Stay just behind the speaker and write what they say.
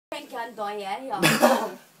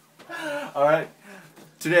Alright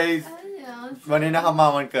today วันนี้นะครับมา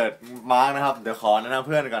วันเกิดมาร์กนะครับเดี๋ยวขอแนะนำเ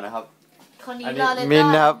พื่อนก่อนนะครับอันนี้มิน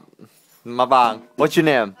นะครับมาบาง What's your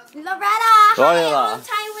name Loretta Hi all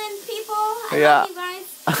Thailand people I love you guys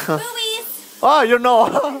Movies Oh you know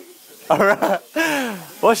Alright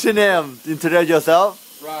What's your name Introduce yourself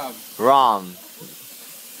Ram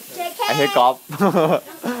JK I hear golf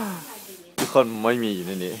ทุกคนไม่มีอยู่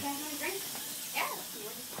ในนี้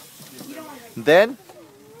Then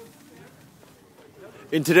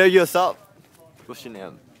Introduce yourself What's your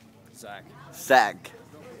name Zach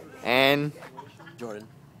and Jordan.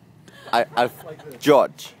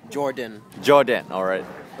 Jordan alright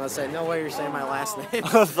I was saying, no way you're saying my last name.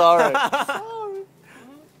 Sorry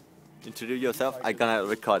Introduce yourself I gonna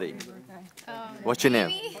record it What's your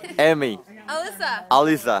name Amy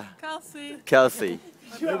Alyssa Kelsey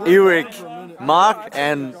Eric Mark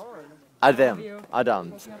and Adam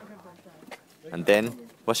and then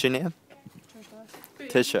what's your name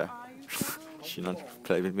Tisha she not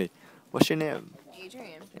play with me what's your name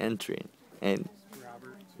Adrian and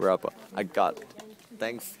Robert I got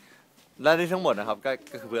thanks และนี่ทั้งหมดนะครับก็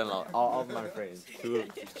คือเพื่อนเรา all of my friends to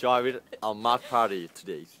join with our mark party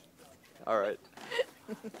today alright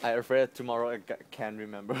I afraid tomorrow I can't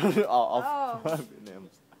remember all of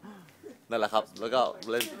names นั่นแหละครับแล้วก็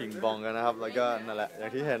เล่นปิงปองกันนะครับแล้วก็นั่นแหละอย่า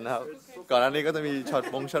งที่เห็นนะครับก่อนหน้านี้ก็จะมีช็อ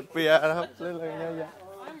ตเปียนะครับเล่นอะไรเงี้ย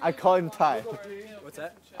I call in Thai What's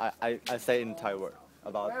that? I say in Thai word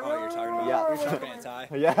about Oh, you're talking about you're talking in Thai?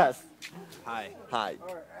 Yes Hi.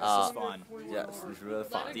 This is fun. Yes it's really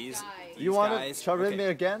fun These You want guys, to shot with me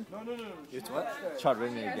again? It's what? Shot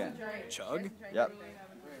with me again Chug? Yep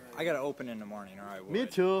I gotta open in the morning, or I would. Me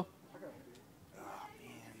too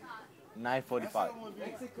 9:45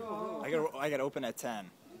 I gotta open at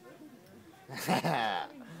 10.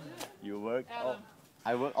 You work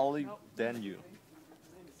I work only than you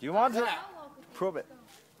Do you want to prove it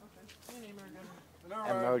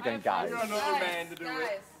American guys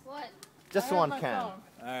Just one can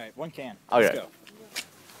Alright, one can. Okay. Let's go.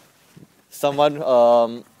 Someone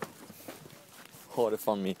hold it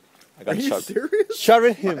from me I got Are you shot serious? Shot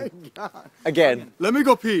at him again Let me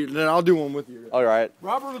go pee, then I'll do one with you. Alright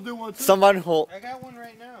Robert will do one too. Someone hold I got one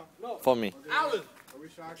right now. No. for me Alan! Are we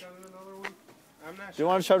shotgunning another one? I'm not Do you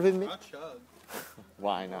want to shot with me? I'll chug.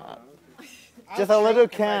 Why not? Just a little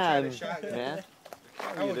can, man.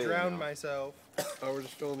 I will drown myself. Oh, we're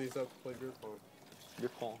just filling these up to play beer pong. Your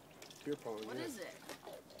phone. Beer pong. What is it?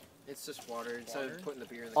 It's just water. Instead of putting the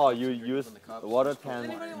beer in the Oh, cups, you you're use using the cups. the water can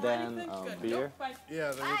then beer.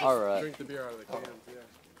 Yeah, then we just Alright. drink the beer out of the cans. Yeah.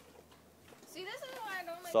 See, this is why I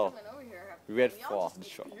don't like So, coming over here. We wait for the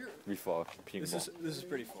shot before ping pong. This is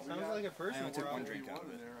pretty full. Sounds like a person. I only took one drink out of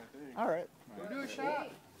it. There, I think. Alright. Go do a shot.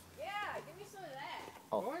 Yeah, give me some of that.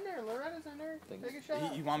 Oh. Go in there. Loretta's in there. Thanks. Take a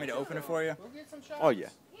shot. You want me to open it for you? Go get some shots. Oh yeah.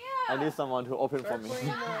 Yeah. I need someone to open for Start me. playing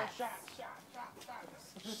shot.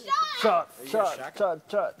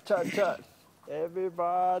 Shot.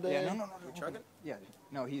 Everybody. Yeah, no. You're chugging? Yeah.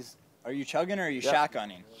 No, he's. Are you chugging or are you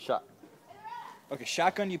shotgunning? Shot. Okay,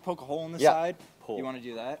 shotgun. You poke a hole in the Yeah. side. Pull. You want to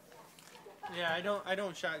do that? Yeah, I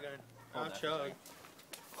don't shotgun. I'll chug.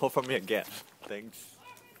 Hold for me again. Thanks.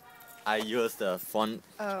 I use the front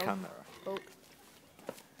camera.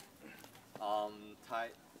 Tie.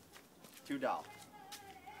 Two down.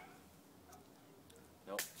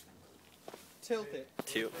 Nope. Tilt it.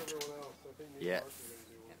 Tilt. Everyone else. I think me and Yes. Mark are gonna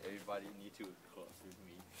do it. Everybody need to close with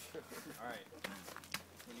me. All right.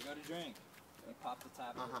 When you go to drink, you pop the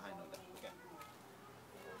top. I know that. Okay.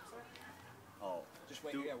 Oh. Just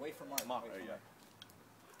wait. Do- Yeah, wait for Mark. Mark, Wait for yeah.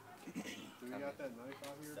 Do we got that knife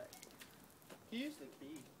out here? He used the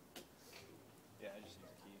key. Yeah, I just use the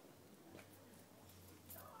key.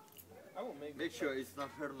 I will make. Make sure it's not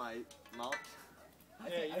hurt my mouth. I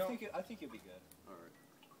think you'll be good. Alright.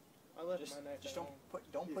 I left Just, my knife. just at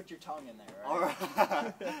don't home. put your tongue in there. All right?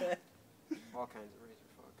 Alright. All kinds of razor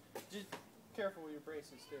fuck. Just careful with your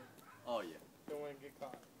braces too. Oh yeah. Don't want to get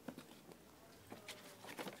caught.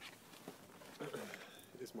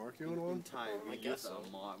 Is Mark doing In one? time, we I guess use so.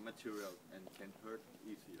 more material and can hurt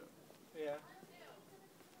easier. Yeah.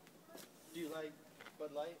 Do you like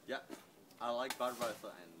Bud Light? Yeah. I like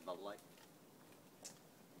Budweiser and Bud Light.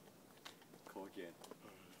 Cool again.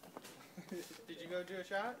 Did you go do a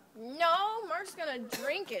shot? No, Mark's gonna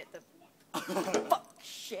drink it. The fuck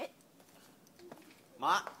shit.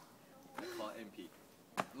 Ma. I call MP.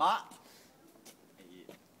 Ma. Hey,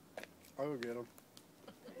 I'll go get him.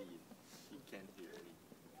 she can't hear me.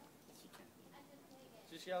 She can't hear me.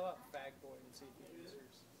 Just yell out "fag boy" and see if he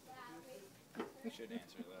answers. You should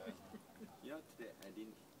answer that. You know, today I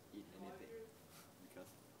didn't eat anything because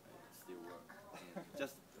I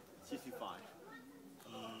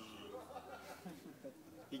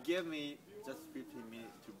give me just 15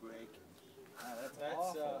 minutes to break. That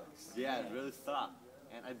sucks. Yeah, it really sucks.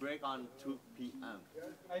 And I break on 2 p.m.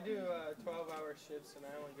 I do 12-hour shifts and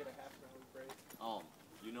I only get a half an hour break.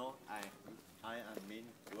 You know, I mean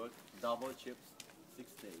work double shifts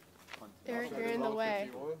 6 days. Eric, you're in the way.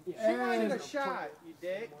 She wanted a shot, you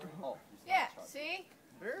dick. Oh, Yeah, see?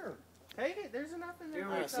 Here. Take it. There's enough in there.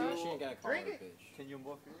 Alright, see, she ain't got a call Drink her, it. bitch. can you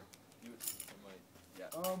move here? You, yeah.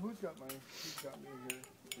 Who's got me here?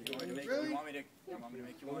 You want me to make, Really? you want me to make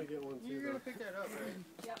you Let me one? get one too. You're gonna pick that up,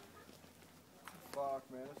 right? Fuck,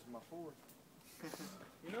 man, this is my fourth.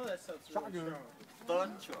 You know that stuff's really Shotgun. strong.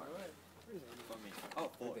 Third shot for me. Oh,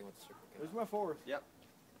 4. There's my fourth.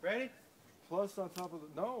 Ready? Plus on top of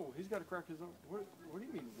the. No, he's got to crack his own. What do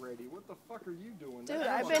you mean ready? What the fuck are you doing? Dude, That's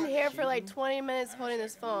I've not been here for cheating. like 20 minutes holding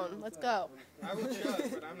this phone. Let's go. I will shot,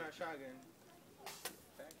 but I'm not shotgun.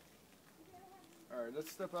 All right,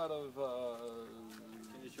 let's step out of.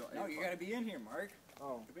 Can you show No, you gotta be in here, Mark.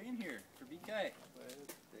 Oh, You gotta be in here for BK.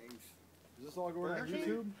 Thanks. is this all going on Burger King?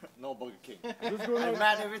 YouTube? No Burger King. Is this going I'm on?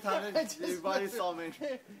 mad every time I just everybody wanted- saw me. Yeah,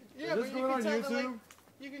 Is but this you going on can tell YouTube?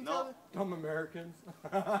 you can No. tell Dumb Americans.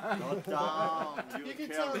 Not down. you can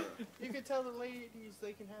tell you can tell the ladies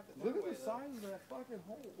they can have it. Look that at way, the size of that fucking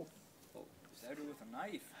hole. Stabbed her with a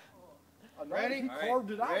knife. Ready? He All right.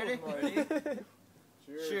 carved it out. Ready? with a knife. Ready?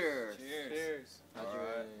 Cheers. Cheers. Cheers.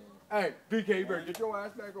 Alright. Hey, BK, you better get your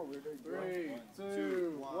ass back over here. 3,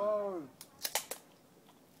 2, 1.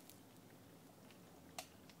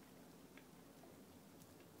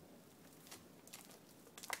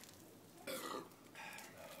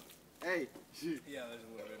 Hey. Yeah, there's a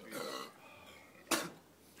little bit of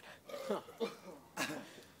beer.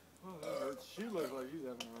 Oh, that hurts. She looks like she's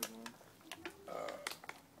having a hard time.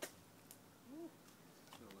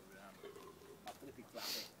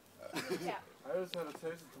 Yeah. I just had a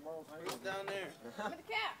taste of tomorrow's hangover. Down there. I'm with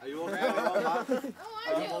the cat. Are you okay tomorrow? Oh, I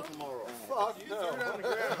do. Tomorrow. Fuck no.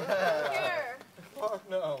 Here. Fuck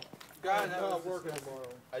no. God, I'm that not was working tomorrow.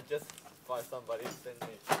 I just find somebody send me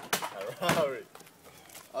a Ferrari.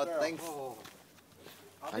 Oh, thanks. Oh.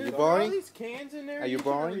 Are you Dude, boring? All these cans in there. Are you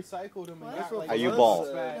could've boring? Recycled them. What? And got, like, Are you one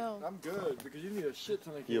bald? back. No. I'm good because you need a shit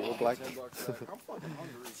ton of You cans look for like- $10 back. I'm fucking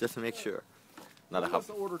hungry. Just to make sure. Not a Let's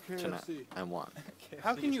hub. order Tonight. KFC. I want.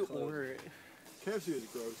 How can you order it? KFC is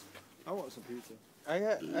gross. I want some pizza. I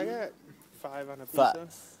got 5 on a pizza.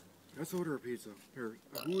 5. Let's order a pizza. Here,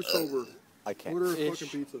 who is sober? I can't. Order a Ish.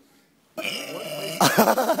 fucking pizza.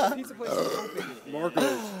 Pizza place is open.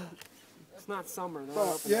 Marco's. It's not summer. They're Oh,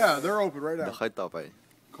 not open. yeah, they're open right now. เดี๋ยวค่อยต่อไป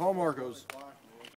Call Marco's.